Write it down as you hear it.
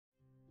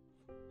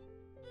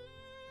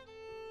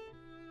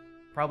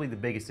Probably the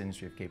biggest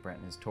industry of Cape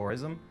Breton is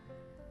tourism,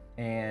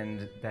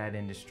 and that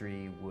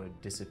industry would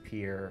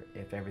disappear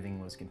if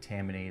everything was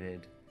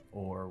contaminated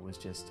or was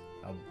just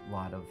a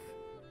lot of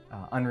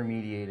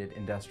unremediated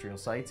industrial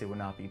sites. It would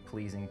not be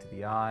pleasing to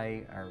the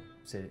eye. Our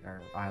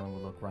island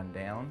would look run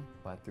down,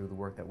 but through the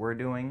work that we're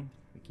doing,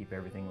 we keep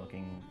everything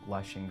looking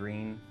lush and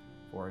green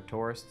for our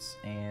tourists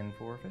and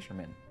for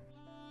fishermen.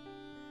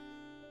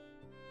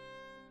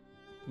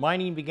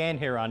 Mining began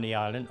here on the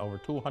island over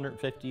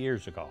 250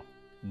 years ago.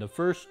 The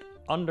first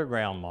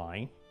underground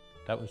mine,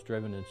 that was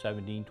driven in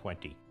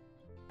 1720.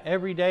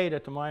 Every day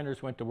that the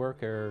miners went to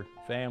work here,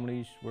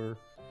 families were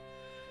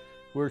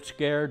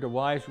scared, the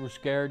wives were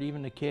scared,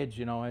 even the kids,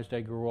 you know, as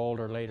they grew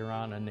older later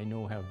on, and they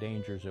knew how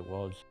dangerous it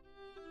was.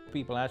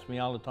 People ask me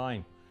all the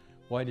time,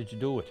 why did you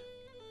do it?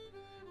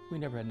 We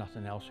never had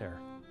nothing else here.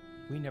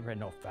 We never had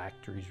no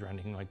factories or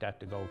anything like that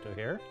to go to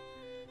here.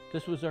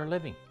 This was our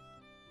living.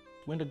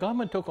 When the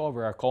government took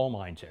over our coal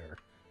mines here,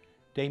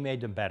 they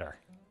made them better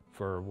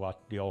for what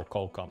the old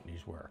coal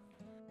companies were.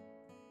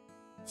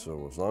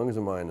 So as long as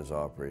the mine is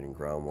operating,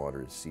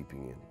 groundwater is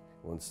seeping in.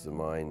 Once the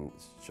mine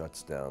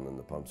shuts down and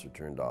the pumps are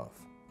turned off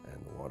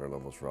and the water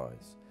levels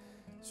rise.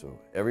 So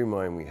every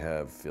mine we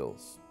have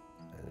fills,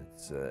 and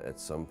it's, at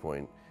some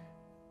point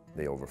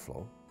they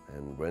overflow.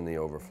 And when they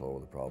overflow,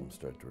 the problems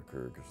start to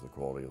occur because of the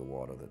quality of the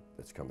water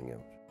that's coming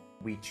out.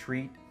 We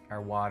treat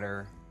our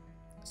water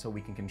so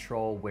we can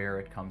control where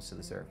it comes to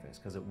the surface,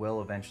 because it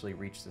will eventually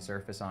reach the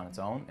surface on its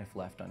own if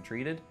left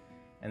untreated,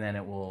 and then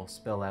it will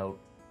spill out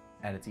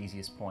at its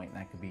easiest point. And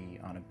that could be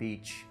on a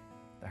beach,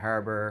 the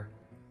harbor,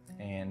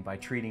 and by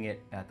treating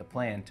it at the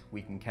plant,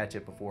 we can catch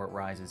it before it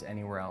rises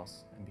anywhere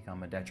else and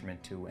become a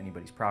detriment to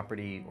anybody's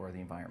property or the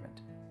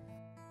environment.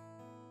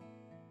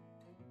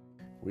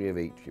 We have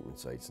 8 treatment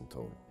sites in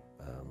total.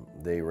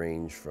 They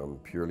range from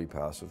purely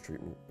passive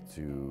treatment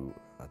to,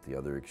 at the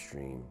other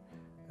extreme,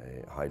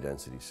 a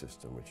high-density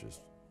system, which is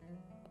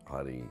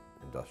highly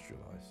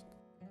industrialized.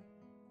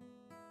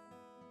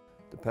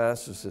 The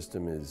passive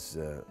system is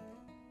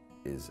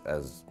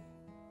as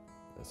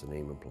the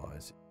name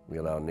implies. We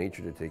allow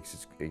nature to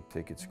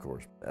take its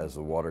course. As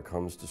the water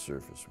comes to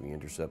surface, we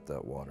intercept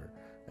that water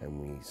and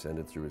we send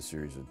it through a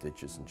series of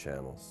ditches and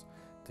channels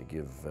to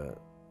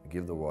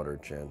give the water a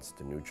chance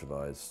to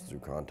neutralize through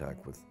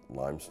contact with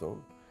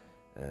limestone,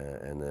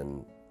 and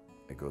then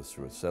it goes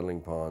through a settling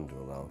pond to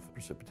allow for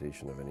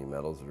precipitation of any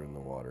metals that are in the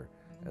water,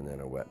 and then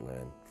a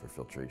wetland for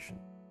filtration.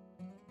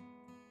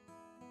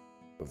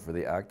 But for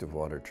the active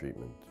water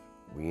treatment,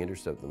 we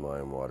intercept the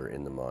mine water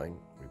in the mine,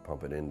 we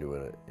pump it into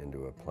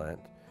a plant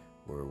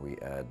where we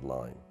add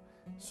lime.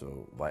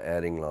 So by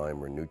adding lime,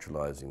 we're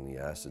neutralizing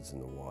the acids in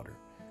the water.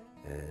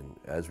 And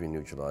as we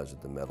neutralize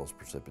it, the metals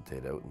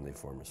precipitate out and they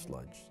form a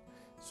sludge.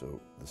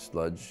 So the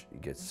sludge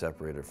gets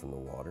separated from the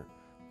water.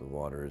 The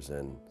water is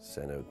then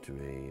sent out to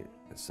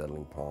a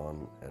settling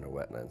pond and a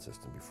wetland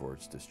system before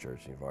it's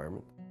discharged to the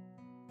environment.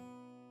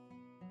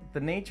 The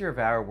nature of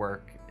our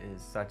work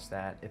is such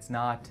that it's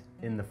not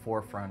in the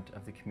forefront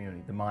of the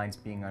community. The mines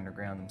being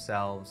underground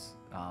themselves,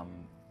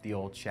 the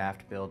old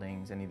shaft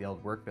buildings, any of the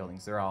old work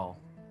buildings, they're all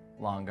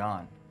long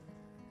gone.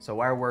 So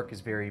our work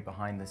is very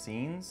behind the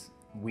scenes.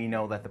 We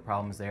know that the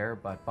problem's there,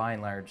 but by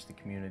and large the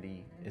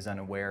community is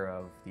unaware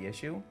of the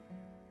issue.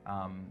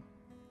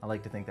 I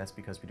like to think that's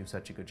because we do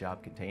such a good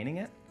job containing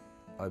it.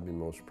 I'd be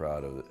most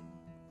proud of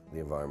the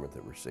environment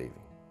that we're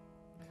saving.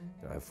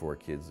 I have 4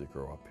 kids that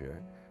grow up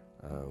here.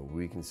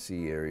 We can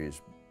see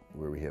areas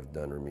where we have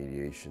done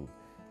remediation,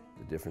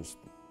 the difference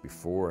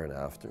before and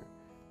after,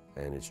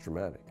 and it's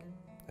dramatic.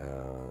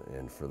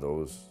 And for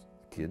those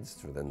kids,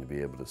 for them to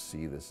be able to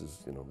see this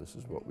is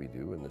what we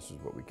do and this is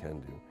what we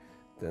can do,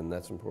 then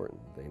that's important.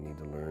 They need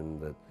to learn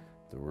that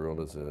the world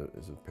is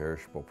a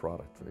perishable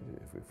product, right?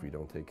 If we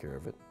don't take care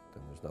of it,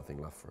 then there's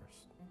nothing left for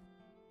us.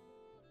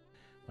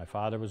 My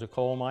father was a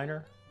coal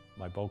miner.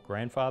 My both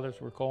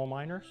grandfathers were coal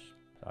miners.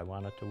 I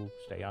wanted to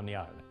stay on the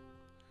island.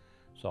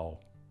 So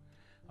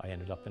I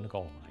ended up in the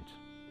coal mines.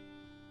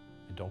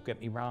 And don't get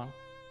me wrong,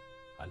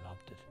 I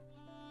loved it.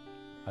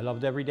 I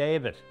loved every day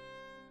of it.